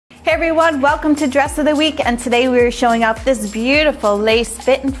Hey everyone, welcome to Dress of the Week, and today we're showing off this beautiful lace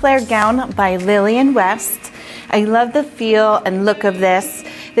fit and flare gown by Lillian West. I love the feel and look of this.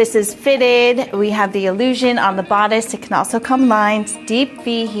 This is fitted. We have the illusion on the bodice. It can also come lined, deep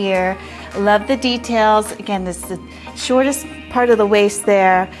V here. Love the details. Again, this is the shortest part of the waist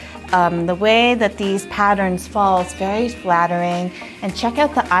there. The way that these patterns fall is very flattering. And check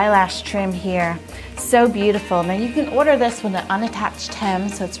out the eyelash trim here. So beautiful. Now you can order this with an unattached hem,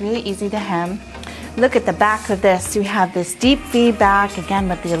 so it's really easy to hem. Look at the back of this. You have this deep V back, again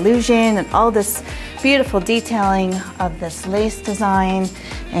with the illusion and all this beautiful detailing of this lace design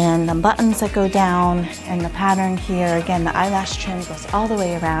and the buttons that go down and the pattern here. Again, the eyelash trim goes all the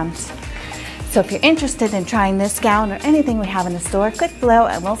way around. So if you're interested in trying this gown or anything we have in the store, click below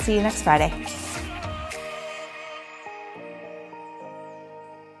and we'll see you next Friday.